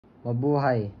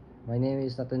Mabuhay! My name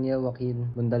is Nathaniel Joaquin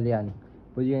Bundalian,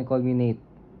 but you can call me Nate,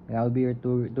 and I'll be your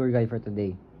tour guide for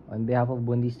today. On behalf of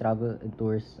Bundi's Travel and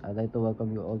Tours, I'd like to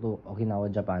welcome you all to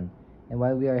Okinawa, Japan. And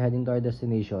while we are heading to our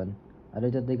destination, I'd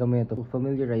like to take a minute to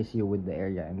familiarize you with the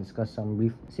area and discuss some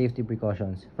brief safety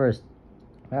precautions. First,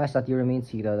 I ask that you remain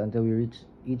seated until we reach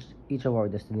each of our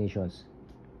destinations.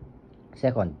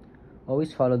 Second,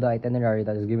 always follow the itinerary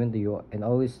that is given to you and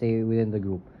always stay within the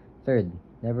group. Third,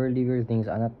 never leave your things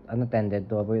unattended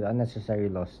to avoid unnecessary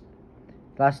loss.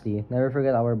 Lastly, never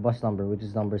forget our bus number, which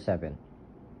is number 7.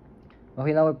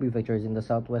 Okinawa Prefecture is in the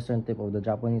southwestern tip of the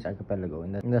Japanese archipelago,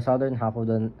 in the southern half of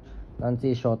the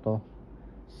Nansei Shoto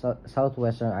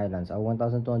southwestern islands, a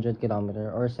 1,200 km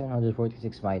or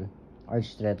 746-mile arch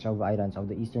stretch of islands of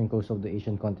the eastern coast of the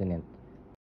Asian continent.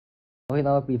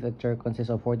 Okinawa Prefecture consists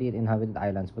of 48 inhabited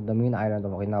islands, but the main island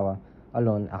of Okinawa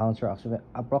alone accounts for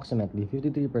approximately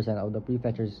 53% of the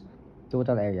prefecture's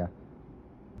total area.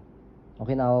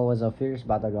 Okinawa was a fierce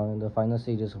battleground in the final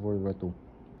stages of World War II,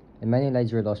 and many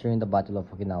lives were lost during the Battle of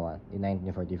Okinawa in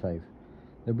 1945.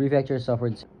 The prefecture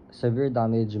suffered severe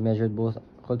damage measured both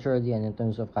culturally and in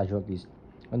terms of casualties.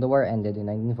 When the war ended in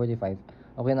 1945,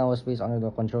 Okinawa was placed under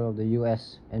the control of the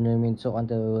US and remained so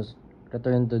until it was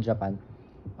returned to Japan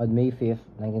on May 5,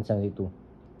 1972.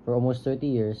 For almost 30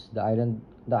 years, the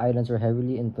islands were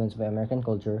heavily influenced by American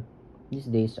culture. These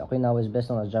days, Okinawa is best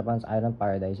known as Japan's island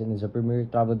paradise and is a premier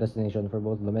travel destination for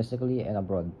both domestically and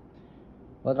abroad.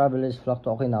 While travelers flock to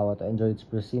Okinawa to enjoy its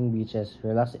pristine beaches,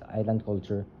 relaxed island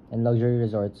culture, and luxury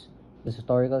resorts, its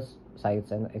historical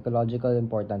sites and ecological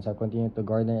importance have continued to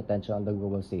garner attention on the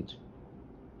global stage.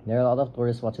 There are a lot of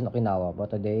tourists watching Okinawa, but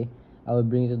today, I will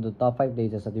bring you to the top 5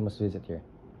 places that you must visit here.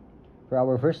 For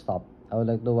our first stop, I would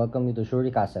like to welcome you to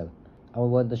Shuri Castle. I would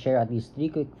want to share at least 3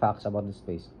 quick facts about this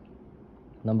place.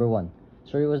 Number 1.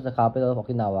 Shuri was the capital of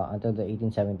Okinawa until the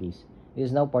 1870s. It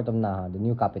is now part of Naha, the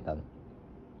new capital.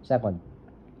 Second,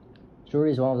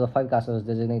 Shuri is one of the 5 castles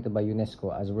designated by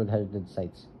UNESCO as World Heritage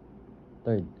Sites.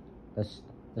 Third,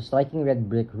 the striking red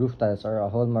brick roof tiles are a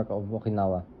hallmark of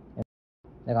Okinawa.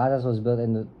 The castle was built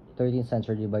in the 13th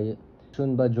century by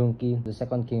Shunba Junki, the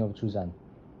second king of Chuzan.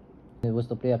 It was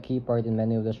to play a key part in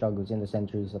many of the struggles in the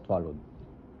centuries that followed.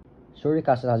 Shuri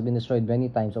Castle has been destroyed many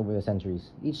times over the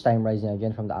centuries, each time rising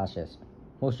again from the ashes.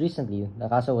 Most recently, the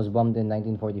castle was bombed in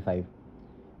 1945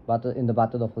 in the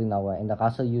Battle of Okinawa, and the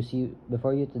castle you see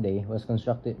before you today was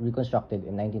reconstructed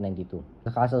in 1992.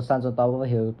 The castle stands on top of a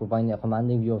hill, providing a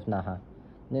commanding view of Naha.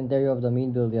 The interior of the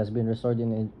main building has been restored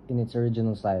in its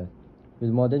original style,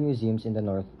 with modern museums in the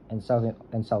north and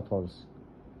south halls.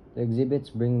 The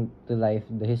exhibits bring to life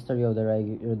the history of the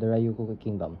Ryukyu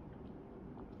Kingdom.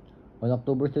 On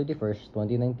October 31st,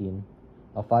 2019,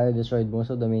 a fire destroyed most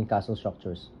of the main castle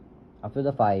structures. After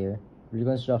the fire,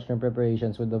 reconstruction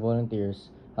preparations with the volunteers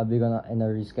have begun and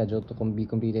are rescheduled to be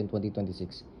completed in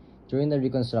 2026. During the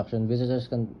reconstruction, visitors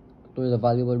can tour the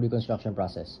valuable reconstruction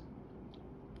process.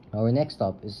 Our next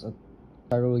stop is at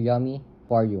Charuyami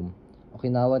Aquarium.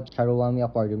 Okinawa Charuyami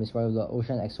Aquarium is part of the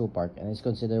Ocean Expo Park and is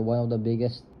considered one of the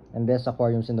biggest and best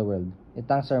aquariums in the world. The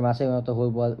tanks are massive enough to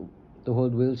hold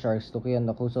whale sharks located on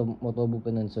the coast of Motobu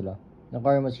Peninsula. The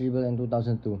aquarium was rebuilt in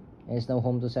 2002 and is now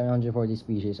home to 740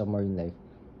 species of marine life.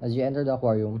 As you enter the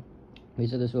aquarium,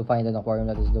 visitors will find an aquarium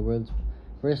that is the world's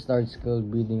first large-scale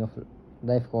breeding of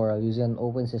live coral using an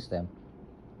open system.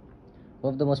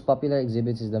 One of the most popular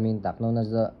exhibits is the main tank, known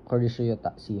as the Korishuyo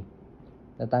Sea.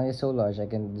 The tank is so large I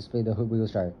can display the whale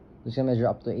shark, which can measure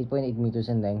up to 8.8 meters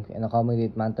in length and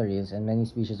accommodate manta rays and many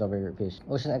species of rare fish.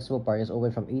 Ocean Expo Park is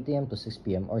open from 8 a.m. to 6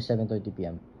 p.m. or 7:30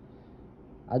 p.m.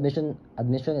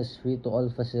 Admission is free to all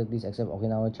facilities except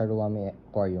Okinawa Charuyami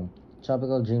Aquarium,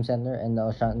 Tropical Dream Center, and the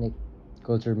Oceanic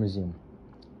Culture Museum.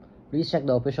 Please check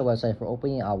the official website for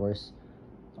opening hours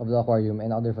of the aquarium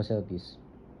and other facilities.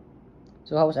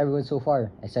 So how was everyone so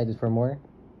far? Excited for more?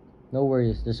 No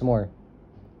worries, there's more.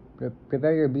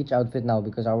 Prepare your beach outfit now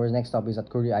because our next stop is at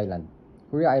Kuri Island.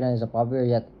 Kuri Island is a popular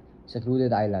yet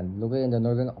secluded island located in the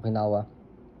northern Okinawa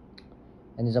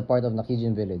and is a part of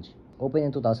Nakijin Village. Opened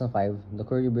in 2005, the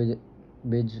Kuri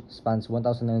Bridge spans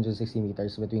 1,960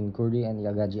 meters between Kuri and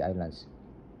Yagaji Islands.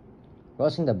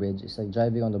 Crossing the bridge is like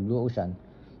driving on the blue ocean.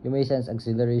 You may sense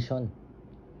exhilaration.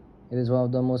 It is one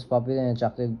of the most popular and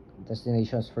attractive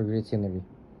destinations for great scenery.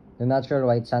 The natural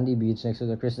white sandy beach next to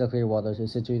the crystal clear waters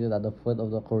is situated at the foot of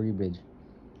the Kuri Bridge.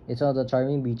 It's one of the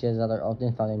charming beaches that are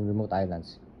often found in remote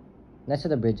islands. Next to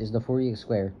the bridge is the Furi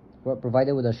Square,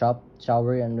 provided with a shop,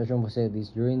 shower, and restroom facilities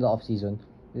during the off-season.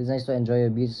 It is nice to enjoy a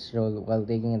beach stroll while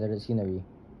taking in the scenery.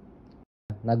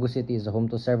 Nagu City is home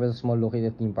to several small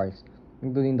located theme parks.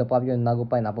 including the popular Nago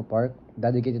Pineapple Park,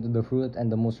 dedicated to the fruit,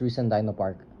 and the most recent Dino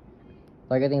Park,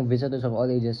 targeting visitors of all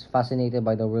ages fascinated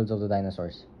by the worlds of the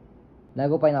dinosaurs.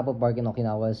 Nago Pineapple Park in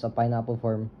Okinawa is a pineapple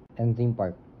farm and theme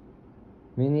park,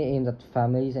 mainly aimed at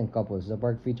families and couples. The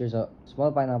park features a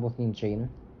small pineapple-themed train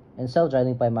and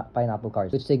self-driving pineapple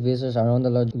cars, which take visitors around the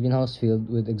large greenhouse filled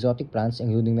with exotic plants,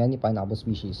 including many pineapple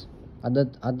species. At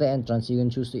the entrance, you can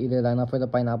choose to either line up for the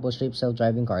pineapple-shaped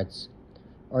self-driving carts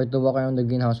or to walk around the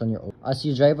greenhouse on your own. As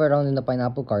you drive around in the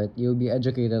pineapple cart, you will be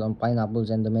educated on pineapples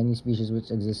and the many species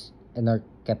which exist and are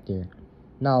kept here.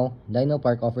 Now, Dino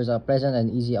Park offers a pleasant and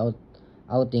easy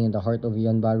outing in the heart of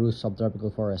Yanbaru's subtropical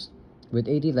forest, with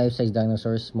 80 life-size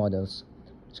dinosaurs models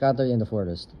scattered in the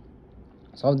forest.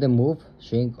 Some of them move,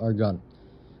 shrink, or grunt,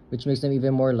 which makes them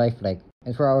even more lifelike.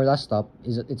 And for our last stop,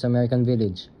 it's American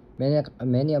Village.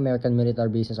 Many American military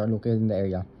bases are located in the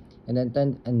area, and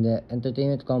the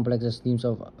entertainment complex's themes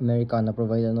of Americana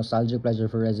provide a nostalgic pleasure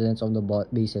for residents of the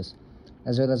bases,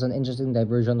 as well as an interesting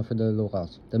diversion for the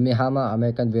locals. The Mihama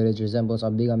American Village resembles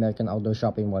a big American outdoor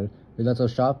shopping mall with lots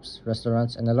of shops,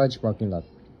 restaurants, and a large parking lot.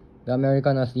 The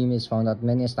Americana theme is found at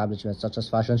many establishments such as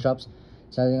fashion shops,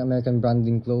 selling American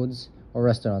branding clothes, or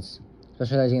restaurants,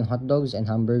 specializing in hot dogs and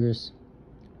hamburgers.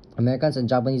 Americans and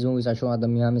Japanese movies are shown at the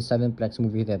Mihami 7-plex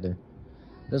movie theater.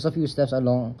 Just a few steps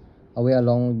away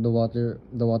along the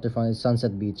waterfront is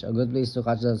Sunset Beach, a good place to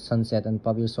catch the sunset and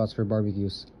popular spots for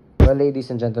barbecues. Well, ladies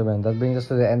and gentlemen, that brings us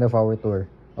to the end of our tour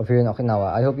of here in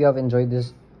Okinawa. I hope you have enjoyed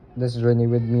this journey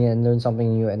with me and learned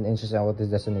something new and interesting about this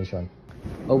destination.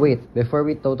 Oh wait, before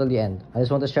we totally end, I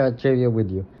just want to share a trivia with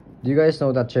you. Do you guys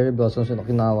know that cherry blossoms in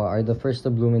Okinawa are the first to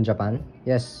bloom in Japan?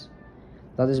 Yes.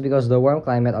 That is because the warm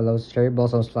climate allows cherry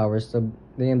blossoms flowers to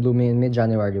begin blooming in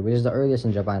mid-January, which is the earliest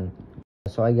in Japan.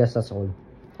 So I guess that's all.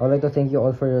 I would like to thank you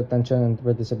all for your attention and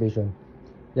participation.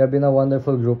 You have been a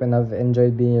wonderful group and I've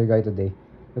enjoyed being your guide today.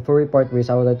 Before we part ways,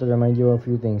 I would like to remind you of a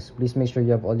few things. Please make sure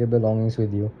you have all your belongings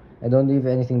with you and don't leave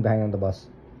anything behind on the bus.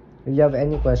 If you have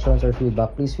any questions or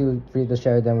feedback, please feel free to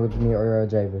share them with me or our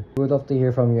driver. We would love to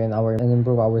hear from you and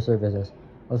improve our services.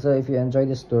 Also, if you enjoyed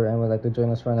this tour and would like to join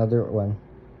us for another one,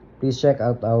 please check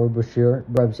out our brochure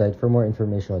website for more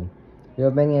information. We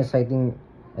have many exciting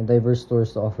and diverse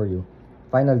tours to offer you.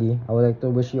 Finally, I would like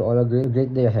to wish you all a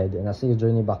great day ahead and a safe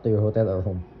journey back to your hotel or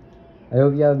home. I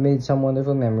hope you have made some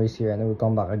wonderful memories here and will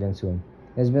come back again soon.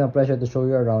 It's been a pleasure to show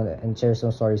you around and share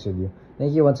some stories with you.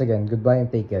 Thank you once again. Goodbye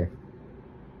and take care.